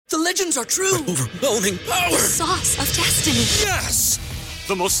The legends are true. Overwhelming power! Sauce of destiny. Yes!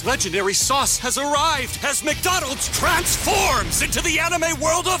 The most legendary sauce has arrived as McDonald's transforms into the anime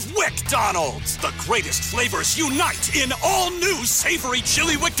world of WickDonald's. The greatest flavors unite in all new savory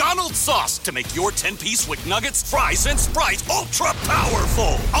chili McDonald's sauce to make your 10-piece Wick Nuggets, fries, and Sprite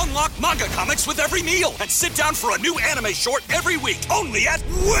ultra-powerful. Unlock manga comics with every meal and sit down for a new anime short every week only at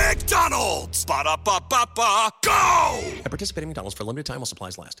WickDonald's. Ba-da-ba-ba-ba, go! At participating McDonald's for a limited time while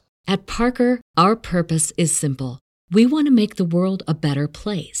supplies last. At Parker, our purpose is simple. We want to make the world a better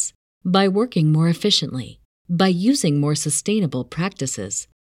place by working more efficiently, by using more sustainable practices,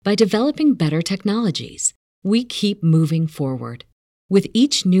 by developing better technologies. We keep moving forward. With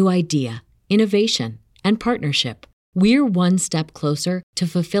each new idea, innovation, and partnership, we're one step closer to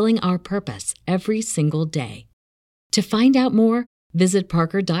fulfilling our purpose every single day. To find out more, visit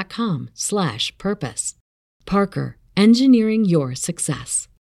parker.com/purpose. Parker, engineering your success.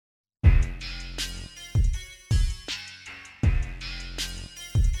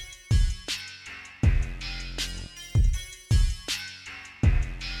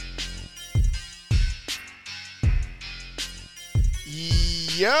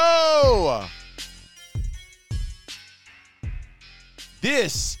 Yo!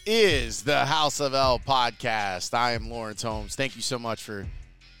 This is the House of L podcast. I am Lawrence Holmes. Thank you so much for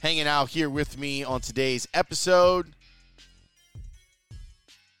hanging out here with me on today's episode.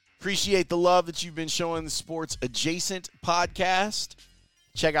 Appreciate the love that you've been showing the Sports Adjacent podcast.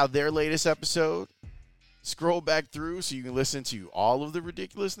 Check out their latest episode. Scroll back through so you can listen to all of the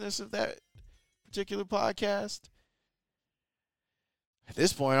ridiculousness of that particular podcast. At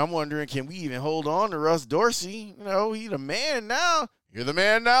this point, I'm wondering, can we even hold on to Russ Dorsey? You know, he's the man now. You're the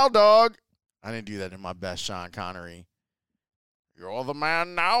man now, dog. I didn't do that in my best Sean Connery. You're the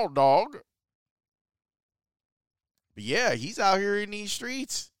man now, dog. But yeah, he's out here in these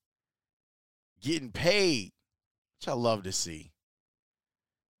streets getting paid, which I love to see.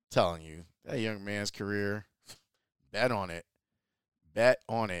 I'm telling you, that young man's career, bet on it. Bet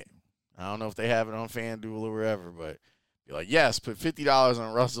on it. I don't know if they have it on FanDuel or wherever, but be like, yes, put $50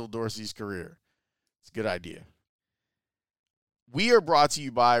 on Russell Dorsey's career. It's a good idea. We are brought to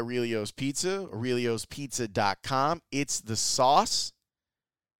you by Aurelio's Pizza, aureliospizza.com. It's the sauce.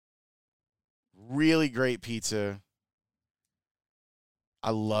 Really great pizza. I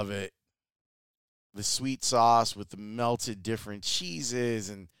love it. The sweet sauce with the melted different cheeses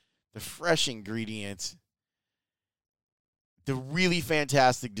and the fresh ingredients. The really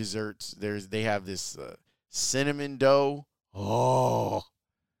fantastic desserts. They have this cinnamon dough. Oh.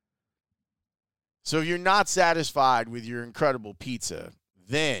 So if you're not satisfied with your incredible pizza,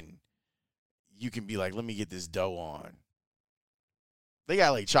 then you can be like, let me get this dough on. They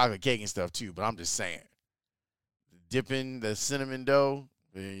got like chocolate cake and stuff too, but I'm just saying. Dipping the cinnamon dough,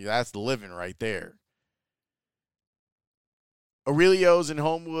 that's the living right there. Aurelio's in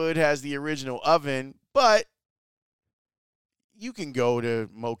Homewood has the original oven, but you can go to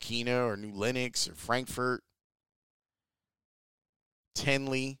Mokina or New Lenox or Frankfurt,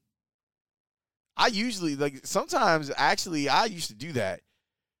 Tenley. I used to do that.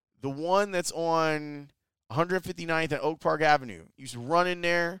 The one that's on 159th and Oak Park Avenue. Used to run in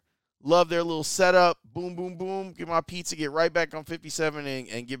there, love their little setup, boom, boom, boom, get my pizza, get right back on 57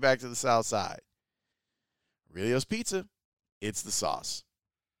 and get back to the south side. Aurelio's Pizza, it's the sauce.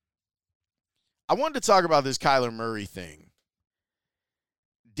 I wanted to talk about this Kyler Murray thing.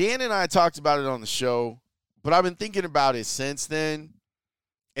 Dan and I talked about it on the show, but I've been thinking about it since then.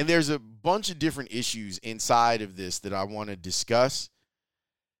 And there's a bunch of different issues inside of this that I want to discuss.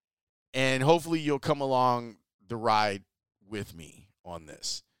 And hopefully you'll come along the ride with me on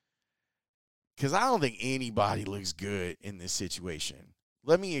this. Because I don't think anybody looks good in this situation.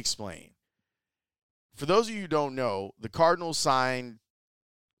 Let me explain. For those of you who don't know, the Cardinals signed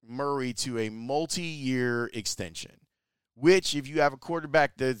Murray to a multi-year extension, which if you have a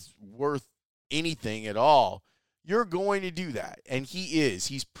quarterback that's worth anything at all, you're going to do that. And he is.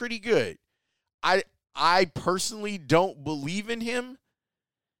 He's pretty good. I personally don't believe in him.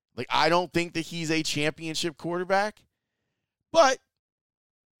 Like, I don't think that he's a championship quarterback. But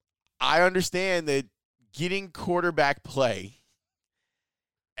I understand that getting quarterback play,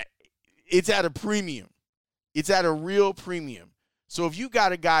 it's at a premium. It's at a real premium. So if you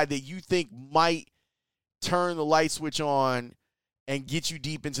got a guy that you think might turn the light switch on and get you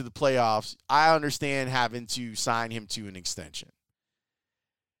deep into the playoffs, I understand having to sign him to an extension.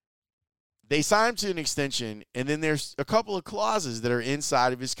 They signed him to an extension, and then there's a couple of clauses that are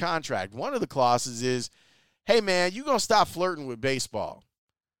inside of his contract. One of the clauses is, hey, man, you're going to stop flirting with baseball.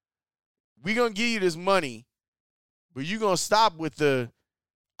 We're going to give you this money, but you're going to stop with the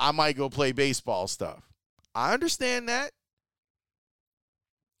I might go play baseball stuff. I understand that.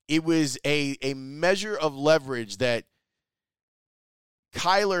 It was a measure of leverage that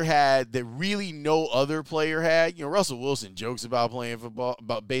Kyler had that really no other player had. You know, Russell Wilson jokes about playing football,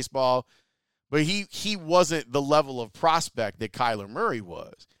 about baseball, but he wasn't the level of prospect that Kyler Murray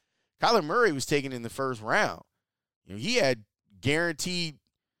was. Kyler Murray was taken in the first round. You know, he had guaranteed,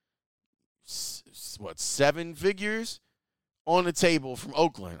 7 figures on the table from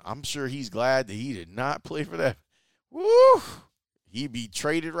Oakland. I'm sure he's glad that he did not play for that. Woo! He'd be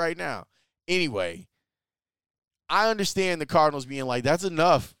traded right now. Anyway, I understand the Cardinals being like, that's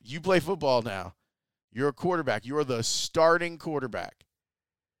enough. You play football now. You're a quarterback. You're the starting quarterback.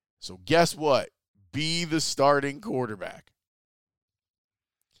 So guess what? Be the starting quarterback.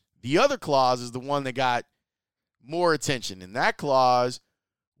 The other clause is the one that got more attention, and that clause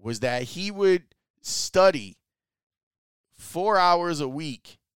was that he would study 4 hours a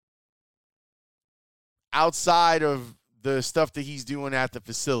week outside of the stuff that he's doing at the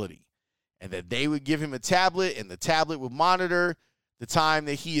facility, and that they would give him a tablet, and the tablet would monitor the time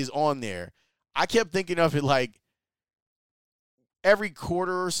that he is on there. I kept thinking of it like every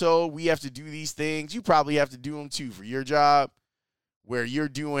quarter or so we have to do these things. You probably have to do them too for your job, where you're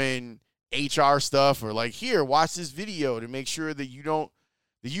doing HR stuff, or like, here, watch this video to make sure that you don't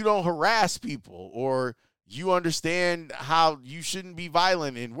harass people, or you understand how you shouldn't be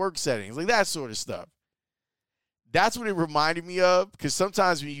violent in work settings, like that sort of stuff. That's what it reminded me of, because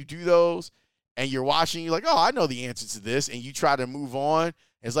sometimes when you do those and you're watching, you're like, oh, I know the answer to this, and you try to move on.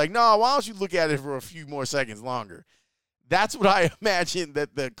 It's like, no, why don't you look at it for a few more seconds longer? That's what I imagine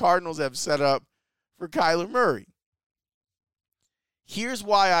that the Cardinals have set up for Kyler Murray. Here's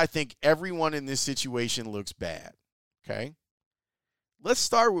why I think everyone in this situation looks bad, okay? Let's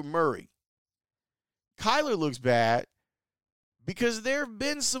start with Murray. Kyler looks bad because there have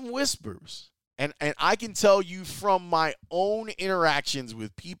been some whispers. And I can tell you from my own interactions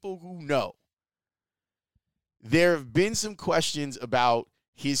with people who know, there have been some questions about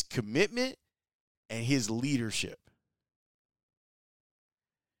his commitment and his leadership.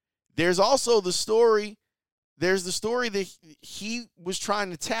 There's also the story. There's the story that he was trying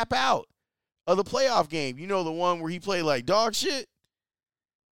to tap out of the playoff game. You know, the one where he played like dog shit?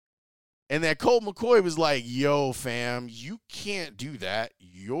 And that Colt McCoy was like, yo, fam, you can't do that.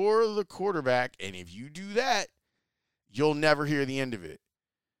 You're the quarterback, and if you do that, you'll never hear the end of it.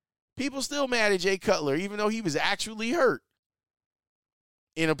 People still mad at Jay Cutler, even though he was actually hurt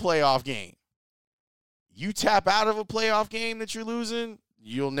in a playoff game. You tap out of a playoff game that you're losing,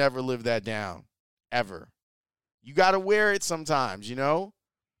 you'll never live that down, ever. You got to wear it sometimes, you know?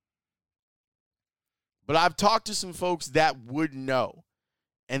 But I've talked to some folks that would know,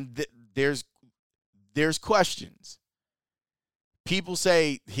 and there's questions. People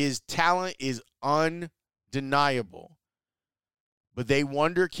say his talent is undeniable, but they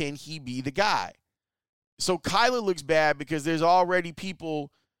wonder, can he be the guy? So Kyler looks bad because there's already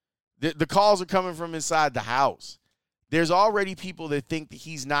people, the calls are coming from inside the house. There's already people that think that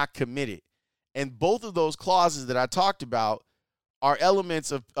he's not committed. And both of those clauses that I talked about are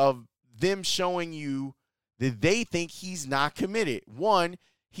elements of them showing you that they think he's not committed. One,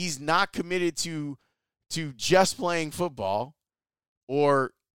 he's not committed to just playing football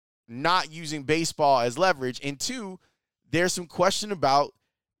or not using baseball as leverage. And two, there's some question about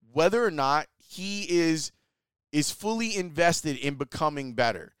whether or not he is fully invested in becoming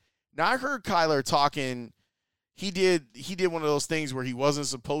better. Now, I heard Kyler talking. He did one of those things where he wasn't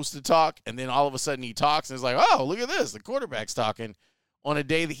supposed to talk, and then all of a sudden he talks, and it's like, oh, look at this. The quarterback's talking on a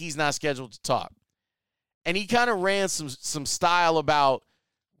day that he's not scheduled to talk. And he kind of ran some style about,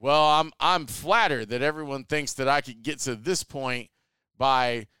 well, I'm flattered that everyone thinks that I could get to this point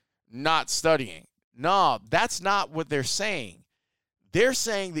by not studying. No, that's not what they're saying. They're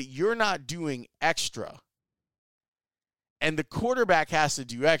saying that you're not doing extra, and the quarterback has to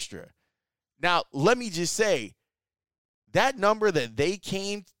do extra. Now, let me just say, that number that they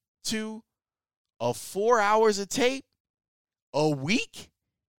came to of 4 hours of tape a week,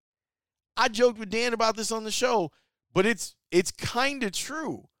 I joked with Dan about this on the show, but it's kind of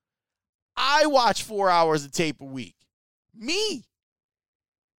true. I watch 4 hours of tape a week. Me.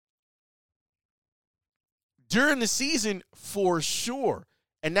 During the season, for sure.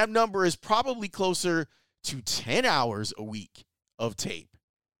 And that number is probably closer to 10 hours a week of tape.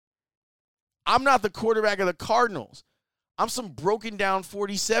 I'm not the quarterback of the Cardinals. I'm some broken down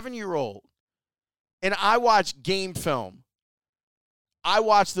 47-year-old. And I watch game film. I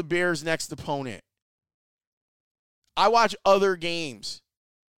watch the Bears' next opponent. I watch other games.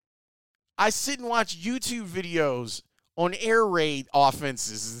 I sit and watch YouTube videos on air raid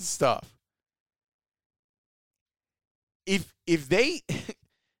offenses and stuff. If they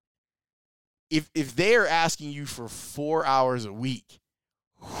if they are asking you for 4 hours a week,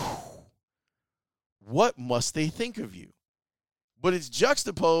 what must they think of you? But it's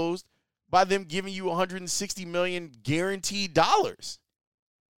juxtaposed by them giving you $160 million guaranteed dollars.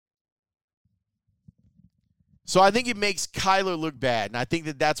 So I think it makes Kyler look bad, and I think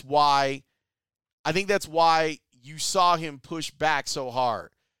that's why you saw him push back so hard,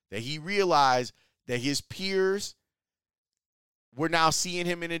 that he realized that his peers were now seeing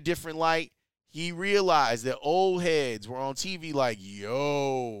him in a different light. He realized that old heads were on TV like,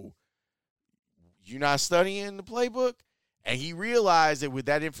 yo, you not studying the playbook? And he realized that with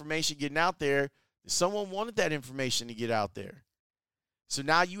that information getting out there, someone wanted that information to get out there. So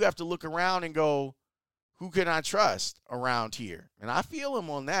now you have to look around and go, who can I trust around here? And I feel him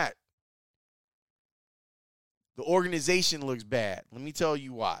on that. The organization looks bad. Let me tell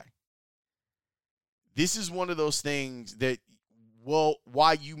you why. This is one of those things that, well,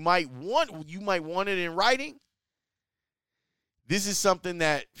 why you might want it in writing. This is something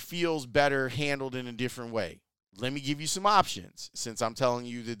that feels better handled in a different way. Let me give you some options, since I'm telling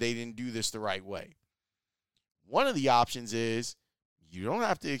you that they didn't do this the right way. One of the options is you don't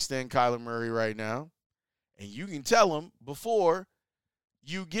have to extend Kyler Murray right now. And you can tell him before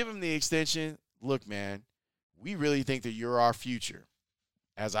you give him the extension, look, man, we really think that you're our future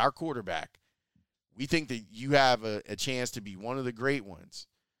as our quarterback. We think that you have a chance to be one of the great ones.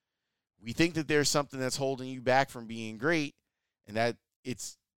 We think that there's something that's holding you back from being great, and that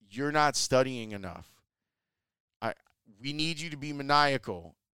you're not studying enough. We need you to be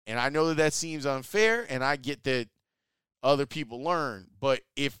maniacal. And I know that seems unfair, and I get that other people learn. But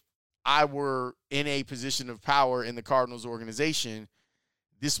if I were in a position of power in the Cardinals organization,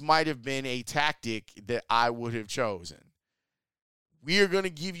 this might have been a tactic that I would have chosen. We are going to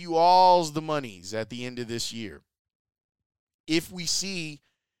give you all the monies at the end of this year if we see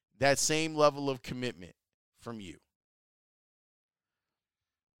that same level of commitment from you.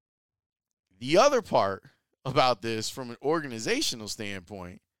 The other part about this from an organizational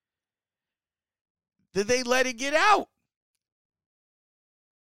standpoint, did they let it get out?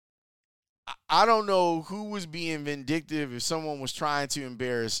 I don't know who was being vindictive, if someone was trying to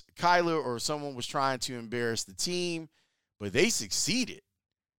embarrass Kyler or someone was trying to embarrass the team, but they succeeded.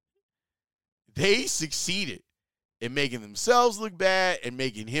 They succeeded in making themselves look bad and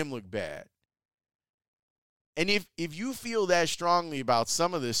making him look bad. And if you feel that strongly about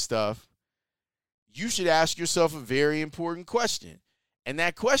some of this stuff, you should ask yourself a very important question. And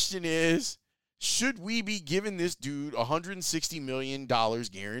that question is, should we be giving this dude $160 million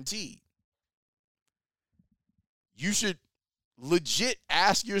guaranteed? You should legit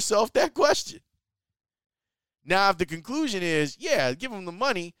ask yourself that question. Now, if the conclusion is, yeah, give him the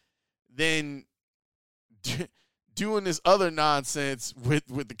money, then doing this other nonsense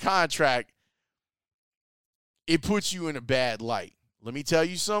with the contract, it puts you in a bad light. Let me tell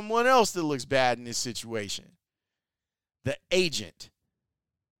you someone else that looks bad in this situation. The agent.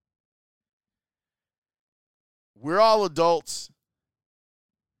 We're all adults.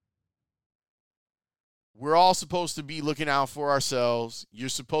 We're all supposed to be looking out for ourselves. You're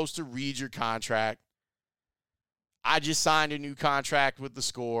supposed to read your contract. I just signed a new contract with the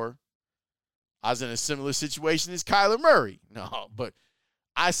Score. I was in a similar situation as Kyler Murray. No, but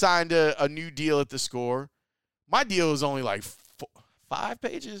I signed a new deal at the Score. My deal was only like 5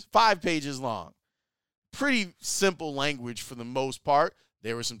 pages long. Pretty simple language for the most part.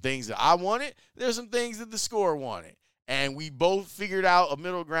 There were some things that I wanted. There were some things that the Score wanted. And we both figured out a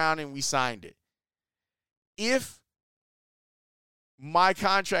middle ground and we signed it. If my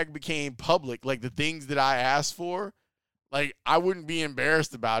contract became public, like the things that I asked for, like I wouldn't be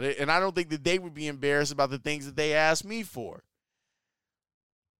embarrassed about it. And I don't think that they would be embarrassed about the things that they asked me for.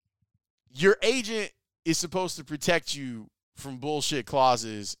 Your agent is supposed to protect you from bullshit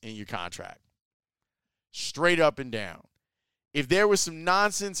clauses in your contract. Straight up and down. If there was some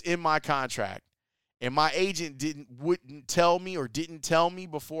nonsense in my contract and my agent wouldn't tell me or didn't tell me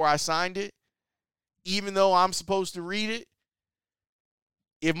before I signed it, even though I'm supposed to read it,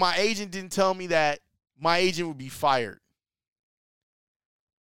 if my agent didn't tell me that, my agent would be fired.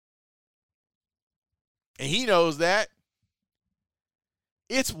 And he knows that.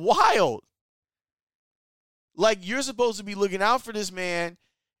 It's wild. Like, you're supposed to be looking out for this man,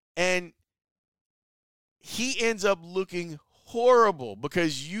 and he ends up looking horrible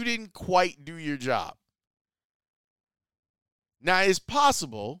because you didn't quite do your job. Now, it's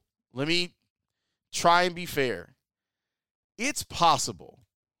possible, let me try and be fair. It's possible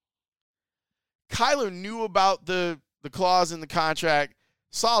Kyler knew about the the clause in the contract,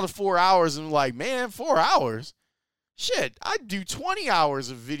 saw the 4 hours, and like, man, 4 hours? Shit, I'd do 20 hours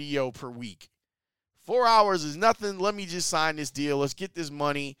of video per week. 4 hours is nothing. Let me just sign this deal. Let's get this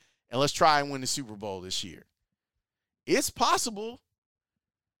money, and let's try and win the Super Bowl this year. It's possible.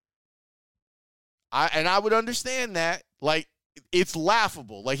 I would understand that. Like, it's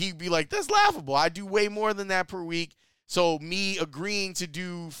laughable. Like, he'd be like, that's laughable. I do way more than that per week. So me agreeing to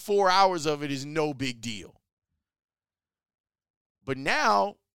do 4 hours of it is no big deal. But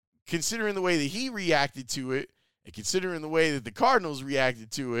now, considering the way that he reacted to it, and considering the way that the Cardinals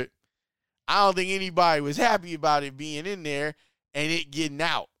reacted to it, I don't think anybody was happy about it being in there and it getting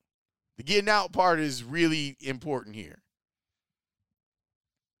out. The getting out part is really important here.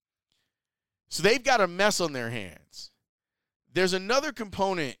 So they've got a mess on their hands. There's another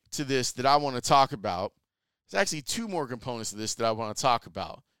component to this that I want to talk about. There's actually two more components to this that I want to talk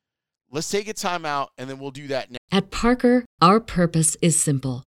about. Let's take a time out, and then we'll do that next. At Parker, our purpose is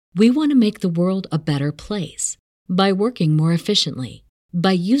simple. We want to make the world a better place by working more efficiently,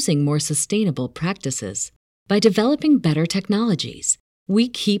 by using more sustainable practices, by developing better technologies. We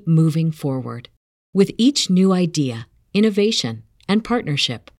keep moving forward. With each new idea, innovation, and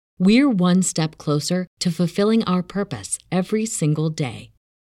partnership, we're one step closer to fulfilling our purpose every single day.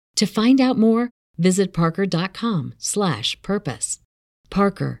 To find out more, visit parker.com/purpose.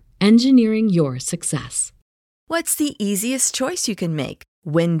 Parker, engineering your success. What's the easiest choice you can make?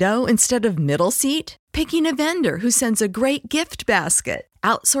 Window instead of middle seat? Picking a vendor who sends a great gift basket?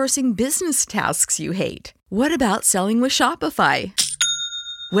 Outsourcing business tasks you hate? What about selling with Shopify?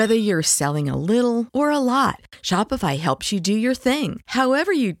 Whether you're selling a little or a lot, Shopify helps you do your thing,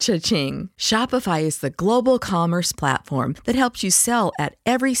 however you cha-ching. Shopify is the global commerce platform that helps you sell at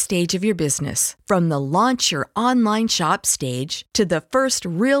every stage of your business. From the launch your online shop stage to the first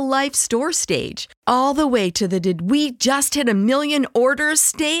real-life store stage, all the way to the did we just hit a million orders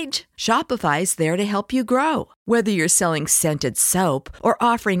stage. Shopify's there to help you grow. Whether you're selling scented soap or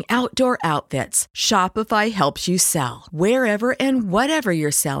offering outdoor outfits, Shopify helps you sell. Wherever and whatever you're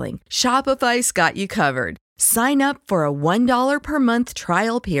selling, Shopify's got you covered. Sign up for a $1 per month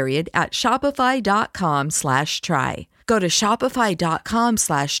trial period at shopify.com/try. Go to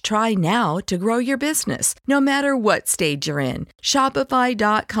shopify.com/try now to grow your business, no matter what stage you're in.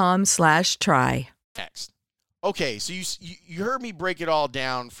 Shopify.com/try. Next. Okay, so you heard me break it all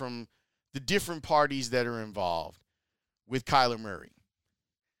down from the different parties that are involved with Kyler Murray.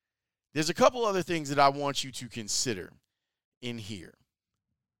 There's a couple other things that I want you to consider in here.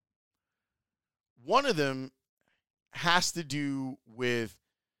 One of them has to do with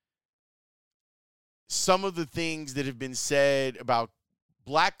some of the things that have been said about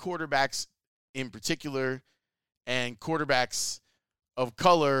black quarterbacks in particular and quarterbacks of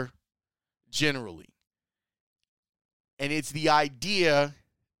color generally. And it's the idea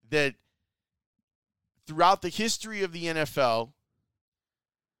that throughout the history of the NFL,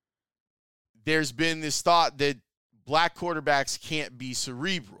 there's been this thought that black quarterbacks can't be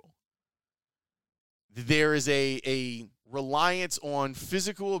cerebral. There is a reliance on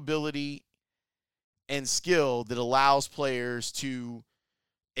physical ability and skill that allows players to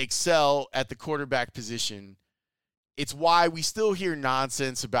excel at the quarterback position. It's why we still hear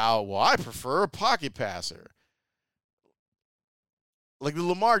nonsense about, well, I prefer a pocket passer. Like the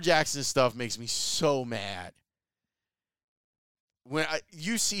Lamar Jackson stuff makes me so mad. When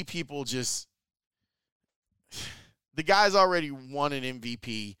you see people just, the guy's already won an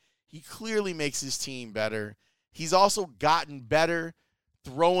MVP. He clearly makes his team better. He's also gotten better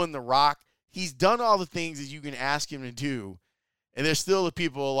throwing the rock. He's done all the things that you can ask him to do. And there's still the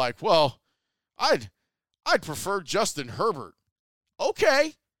people like, well, I'd prefer Justin Herbert.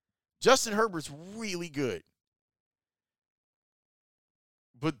 Okay. Justin Herbert's really good.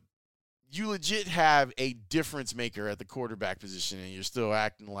 But you legit have a difference maker at the quarterback position, and you're still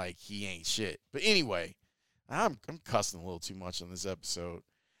acting like he ain't shit. But anyway, I'm cussing a little too much on this episode.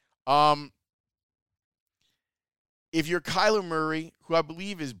 If you're Kyler Murray, who I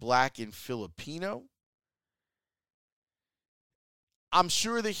believe is black and Filipino, I'm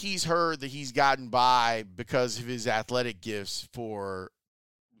sure that he's heard that he's gotten by because of his athletic gifts for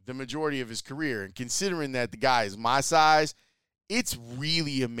the majority of his career. And considering that the guy is my size, it's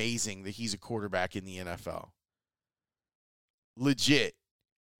really amazing that he's a quarterback in the NFL. Legit.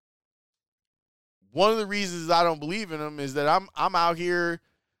 One of the reasons I don't believe in him is that I'm out here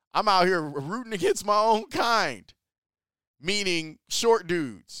rooting against my own kind. Meaning short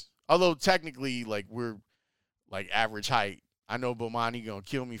dudes. Although technically, like, we're like average height. I know Bomani gonna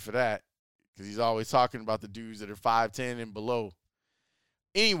kill me for that because he's always talking about the dudes that are 5'10" and below.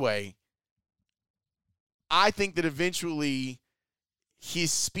 Anyway, I think that eventually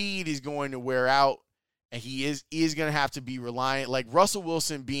his speed is going to wear out, and he is going to have to be reliant. Like Russell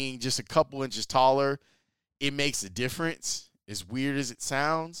Wilson being just a couple inches taller, it makes a difference, as weird as it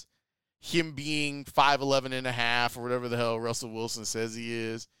sounds. Him being 5'11 and a half or whatever the hell Russell Wilson says he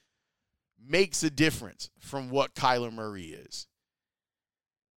is makes a difference from what Kyler Murray is.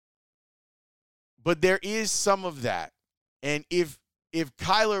 But there is some of that. And if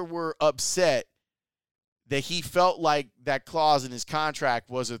Kyler were upset that he felt like that clause in his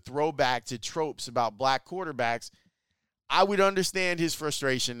contract was a throwback to tropes about black quarterbacks, I would understand his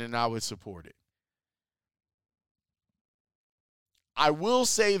frustration and I would support it. I will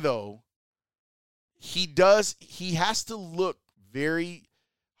say, though, he has to look very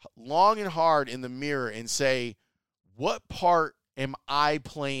long and hard in the mirror and say, what part am I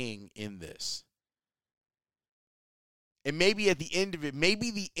playing in this? And maybe at the end of it,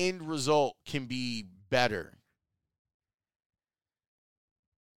 maybe the end result can be better.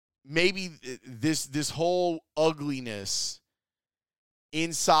 Maybe this whole ugliness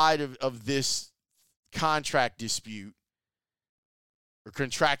inside of this contract dispute or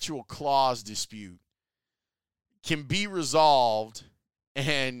contractual clause dispute can be resolved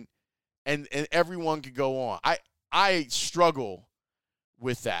and everyone can go on. I struggle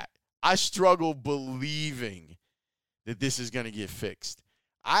with that. I struggle believing that this is going to get fixed.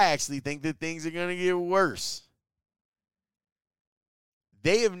 I actually think that things are going to get worse.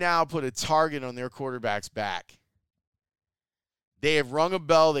 They have now put a target on their quarterback's back. They have rung a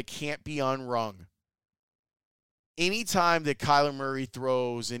bell that can't be unrung. Anytime that Kyler Murray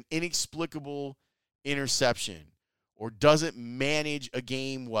throws an inexplicable interception or doesn't manage a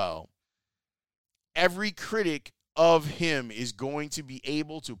game well, every critic of him is going to be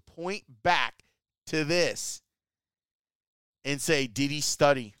able to point back to this and say, did he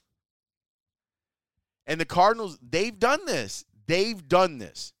study? And the Cardinals, they've done this. They've done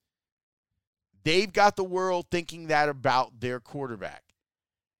this. They've got the world thinking that about their quarterback.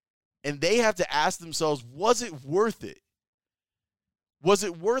 And they have to ask themselves, was it worth it? Was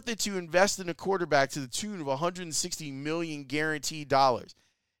it worth it to invest in a quarterback to the tune of $160 million guaranteed dollars?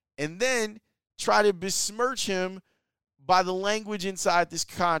 And then try to besmirch him by the language inside this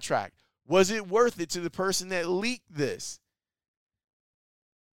contract. Was it worth it to the person that leaked this?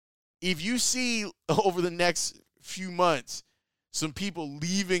 If you see over the next few months some people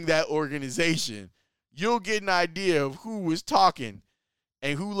leaving that organization, you'll get an idea of who was talking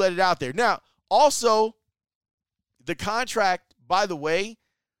and who let it out there. Now, also, the contract, by the way,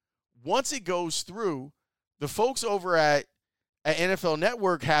 once it goes through, the folks over at NFL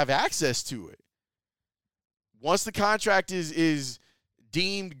Network have access to it. Once the contract is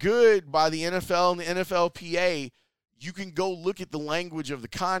deemed good by the NFL and the NFLPA, you can go look at the language of the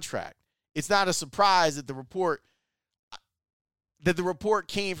contract. It's not a surprise that the report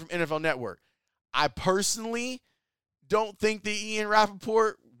came from NFL Network. I personally don't think that Ian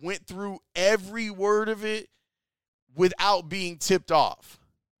Rappaport went through every word of it without being tipped off.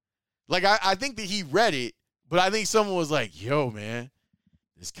 Like, I think that he read it, but I think someone was like, yo, man,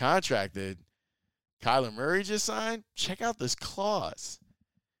 this contract that Kyler Murray just signed, check out this clause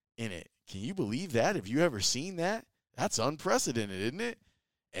in it. Can you believe that? Have you ever seen that? That's unprecedented, isn't it?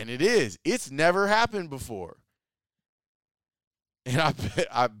 And it is. It's never happened before. And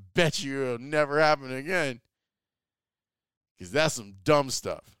I bet you it'll never happen again, because that's some dumb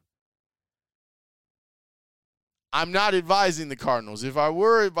stuff. I'm not advising the Cardinals. If I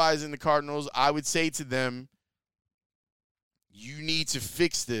were advising the Cardinals, I would say to them, you need to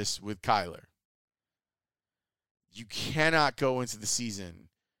fix this with Kyler. You cannot go into the season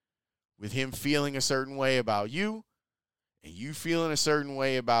with him feeling a certain way about you and you feeling a certain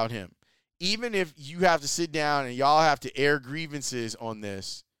way about him. Even if you have to sit down and y'all have to air grievances on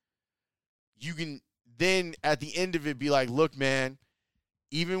this, you can then at the end of it be like, look, man,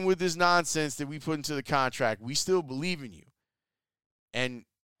 even with this nonsense that we put into the contract, we still believe in you. And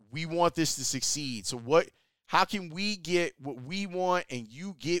we want this to succeed. So how can we get what we want and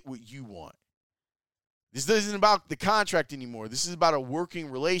you get what you want? This isn't about the contract anymore. This is about a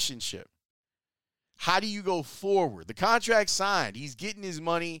working relationship. How do you go forward? The contract's signed. He's getting his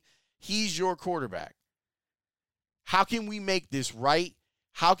money. He's your quarterback. How can we make this right?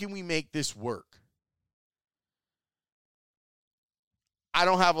 How can we make this work? I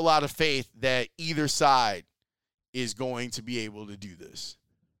don't have a lot of faith that either side is going to be able to do this.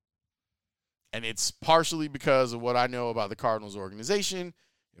 And it's partially because of what I know about the Cardinals organization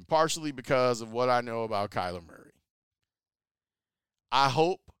and partially because of what I know about Kyler Murray. I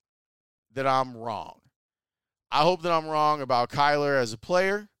hope that I'm wrong. I hope that I'm wrong about Kyler as a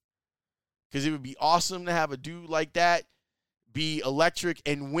player. Because it would be awesome to have a dude like that be electric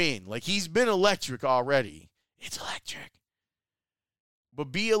and win. Like, he's been electric already. It's electric.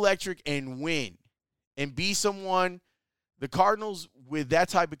 But be electric and win. And be someone, the Cardinals, with that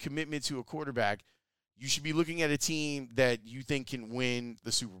type of commitment to a quarterback, you should be looking at a team that you think can win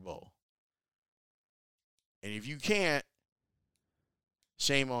the Super Bowl. And if you can't,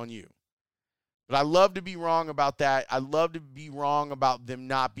 shame on you. But I love to be wrong about that. I love to be wrong about them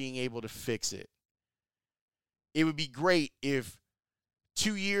not being able to fix it. It would be great if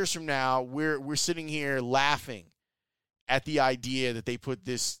 2 years from now we're sitting here laughing at the idea that they put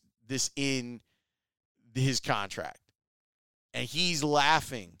this in his contract. And he's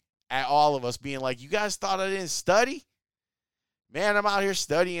laughing at all of us being like, you guys thought I didn't study? Man, I'm out here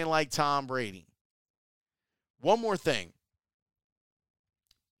studying like Tom Brady. One more thing.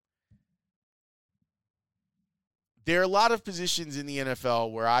 There are a lot of positions in the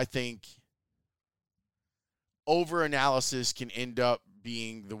NFL where I think overanalysis can end up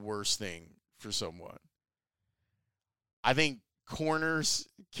being the worst thing for someone. I think corners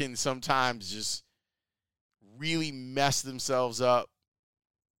can sometimes just really mess themselves up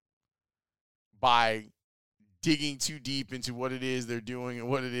by digging too deep into what it is they're doing and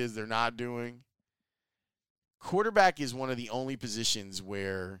what it is they're not doing. Quarterback is one of the only positions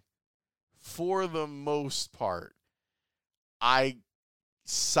where, for the most part, I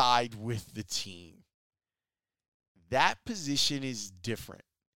side with the team. That position is different.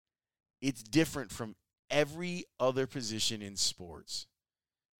 It's different from every other position in sports.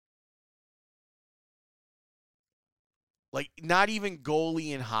 Like, not even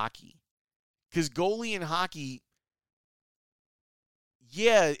goalie in hockey. Because goalie in hockey,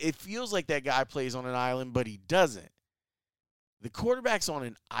 yeah, it feels like that guy plays on an island, but he doesn't. The quarterback's on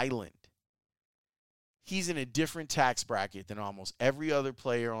an island. He's in a different tax bracket than almost every other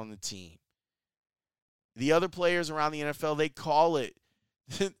player on the team. The other players around the NFL, they call it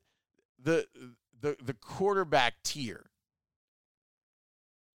the quarterback tier.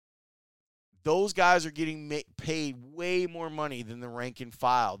 Those guys are getting paid way more money than the rank and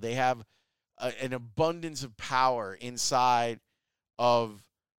file. They have an abundance of power inside of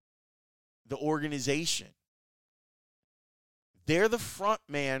the organization. They're the front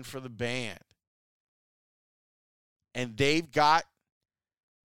man for the band. And they've got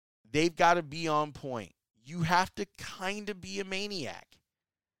to be on point. You have to kind of be a maniac.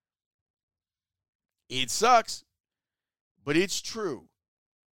 It sucks, but it's true.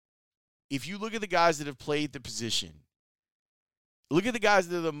 If you look at the guys that have played the position, look at the guys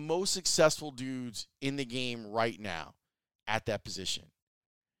that are the most successful dudes in the game right now at that position.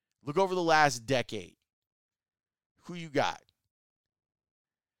 Look over the last decade. Who you got?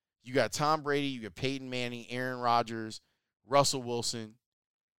 You got Tom Brady, you got Peyton Manning, Aaron Rodgers, Russell Wilson.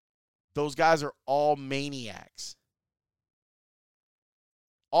 Those guys are all maniacs.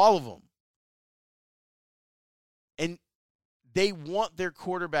 All of them. And they want their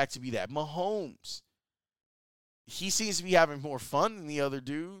quarterback to be that. Mahomes, he seems to be having more fun than the other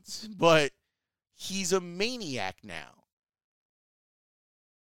dudes, but he's a maniac now.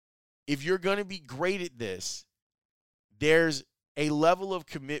 If you're going to be great at this, there's a level of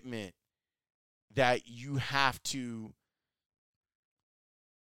commitment that you have to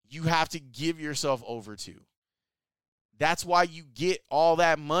give yourself over to. That's why you get all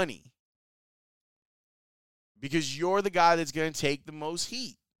that money. Because you're the guy that's going to take the most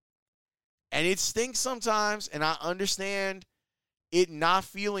heat. And it stinks sometimes, and I understand it not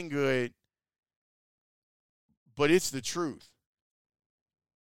feeling good, but it's the truth.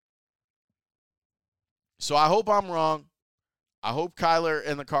 So I hope I'm wrong. I hope Kyler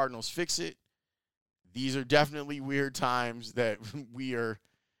and the Cardinals fix it. These are definitely weird times that we are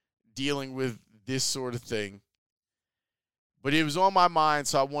dealing with this sort of thing. But it was on my mind,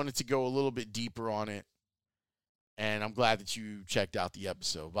 so I wanted to go a little bit deeper on it. And I'm glad that you checked out the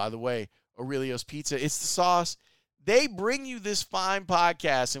episode. By the way, Aurelio's Pizza, it's the sauce. They bring you this fine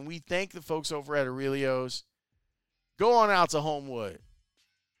podcast, and we thank the folks over at Aurelio's. Go on out to Homewood.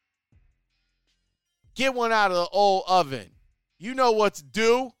 Get one out of the old oven. You know what to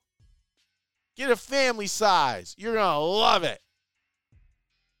do. Get a family size. You're going to love it.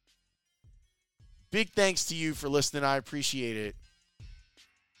 Big thanks to you for listening. I appreciate it.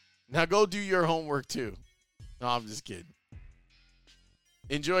 Now go do your homework too. No, I'm just kidding.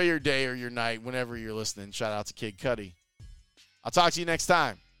 Enjoy your day or your night whenever you're listening. Shout out to Kid Cudi. I'll talk to you next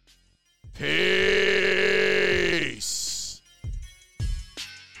time. Peace.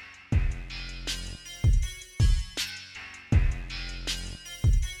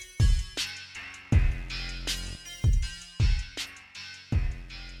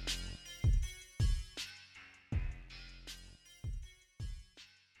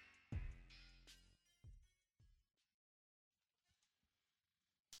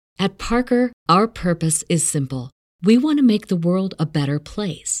 At Parker, our purpose is simple. We want to make the world a better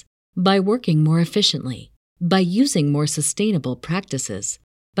place by working more efficiently, by using more sustainable practices,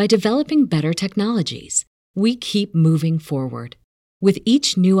 by developing better technologies. We keep moving forward. With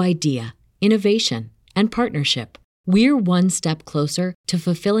each new idea, innovation, and partnership, we're one step closer to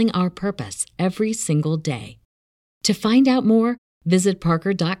fulfilling our purpose every single day. To find out more, visit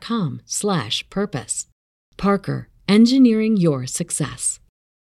parker.com/purpose. Parker, engineering your success.